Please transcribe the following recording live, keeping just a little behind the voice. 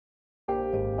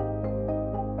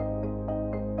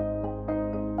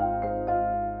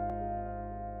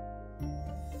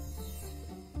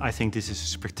I think this is a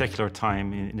spectacular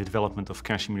time in the development of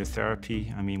cancer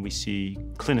immunotherapy. I mean, we see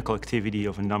clinical activity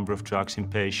of a number of drugs in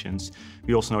patients.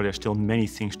 We also know there's still many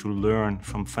things to learn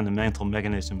from fundamental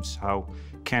mechanisms, how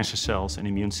cancer cells and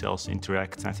immune cells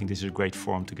interact. I think this is a great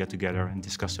forum to get together and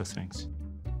discuss those things.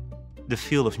 The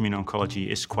field of immuno-oncology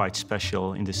is quite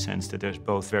special in the sense that there's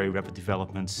both very rapid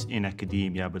developments in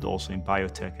academia, but also in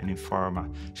biotech and in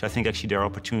pharma. So I think actually there are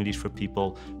opportunities for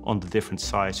people on the different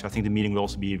sides. So I think the meeting will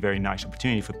also be a very nice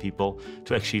opportunity for people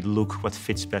to actually look what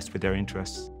fits best with their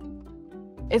interests.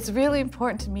 It's really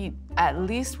important to meet at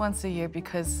least once a year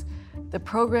because the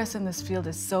progress in this field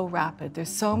is so rapid. There's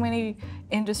so many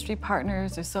industry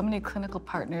partners, there's so many clinical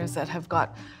partners that have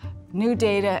got new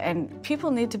data, and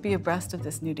people need to be abreast of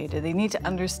this new data. They need to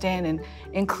understand and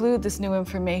include this new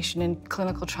information in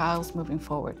clinical trials moving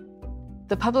forward.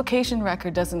 The publication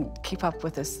record doesn't keep up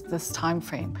with this time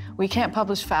frame. We can't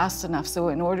publish fast enough, so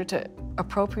in order to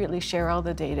appropriately share all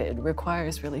the data, it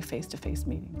requires really face-to-face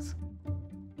meetings.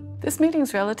 This meeting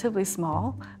is relatively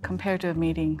small compared to a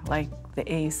meeting like the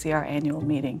AACR annual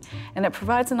meeting, and it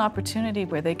provides an opportunity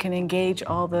where they can engage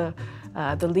all the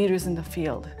leaders in the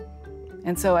field.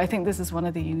 And so I think this is one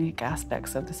of the unique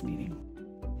aspects of this meeting.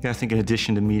 Yeah, I think in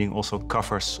addition, the meeting also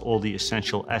covers all the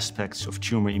essential aspects of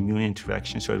tumor-immune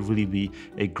interaction, so it really be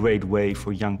a great way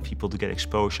for young people to get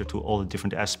exposure to all the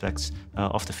different aspects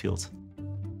of the field.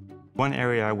 One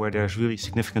area where there's really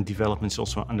significant development is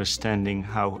also understanding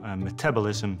how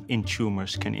metabolism in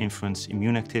tumors can influence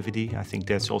immune activity. I think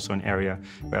that's also an area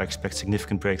where I expect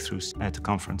significant breakthroughs at the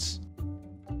conference.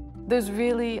 There's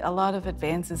really a lot of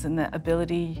advances in the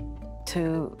ability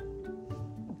to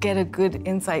get a good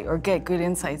insight or get good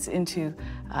insights into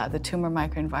the tumor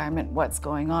microenvironment, what's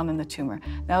going on in the tumor.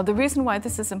 Now, the reason why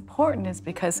this is important is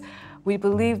because we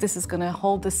believe this is going to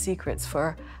hold the secrets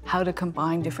for how to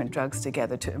combine different drugs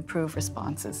together to improve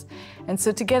responses. And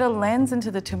so to get a lens into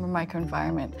the tumor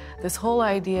microenvironment, this whole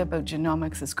idea about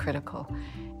genomics is critical.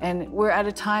 And we're at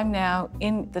a time now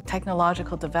in the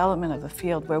technological development of the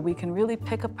field where we can really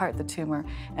pick apart the tumor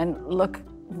and look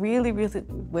really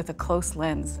with a close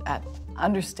lens at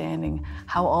understanding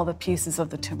how all the pieces of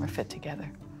the tumor fit together.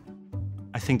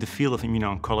 I think the field of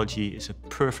immuno-oncology is a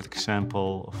perfect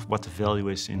example of what the value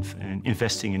is in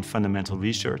investing in fundamental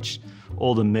research.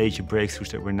 All the major breakthroughs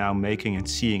that we're now making and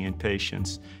seeing in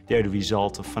patients, they're the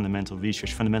result of fundamental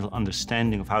research, fundamental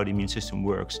understanding of how the immune system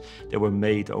works that were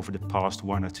made over the past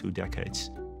 1 or 2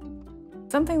 decades.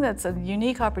 Something that's a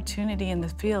unique opportunity in the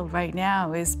field right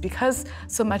now is because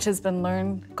so much has been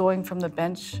learned going from the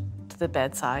bench to the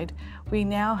bedside, we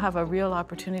now have a real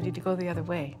opportunity to go the other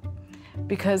way.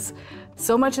 Because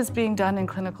so much is being done in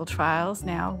clinical trials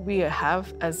now, we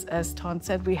have, as Ton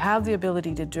said, we have the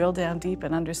ability to drill down deep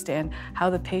and understand how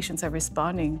the patients are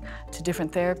responding to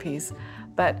different therapies.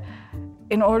 But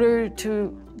in order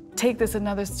to take this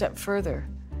another step further,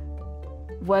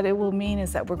 what it will mean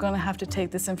is that we're going to have to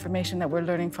take this information that we're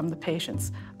learning from the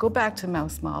patients, go back to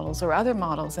mouse models or other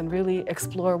models and really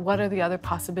explore what are the other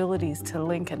possibilities to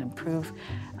link and improve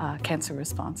cancer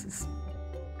responses.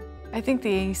 I think the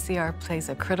AACR plays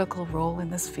a critical role in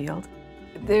this field.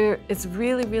 It's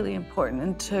really, really important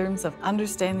in terms of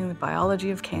understanding the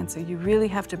biology of cancer. You really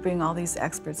have to bring all these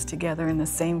experts together in the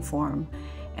same forum.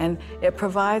 And it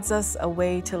provides us a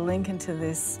way to link into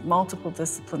this multiple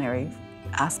disciplinary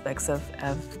aspects of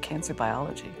cancer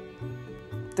biology.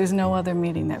 There's no other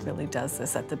meeting that really does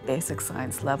this at the basic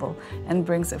science level and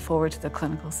brings it forward to the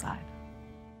clinical side.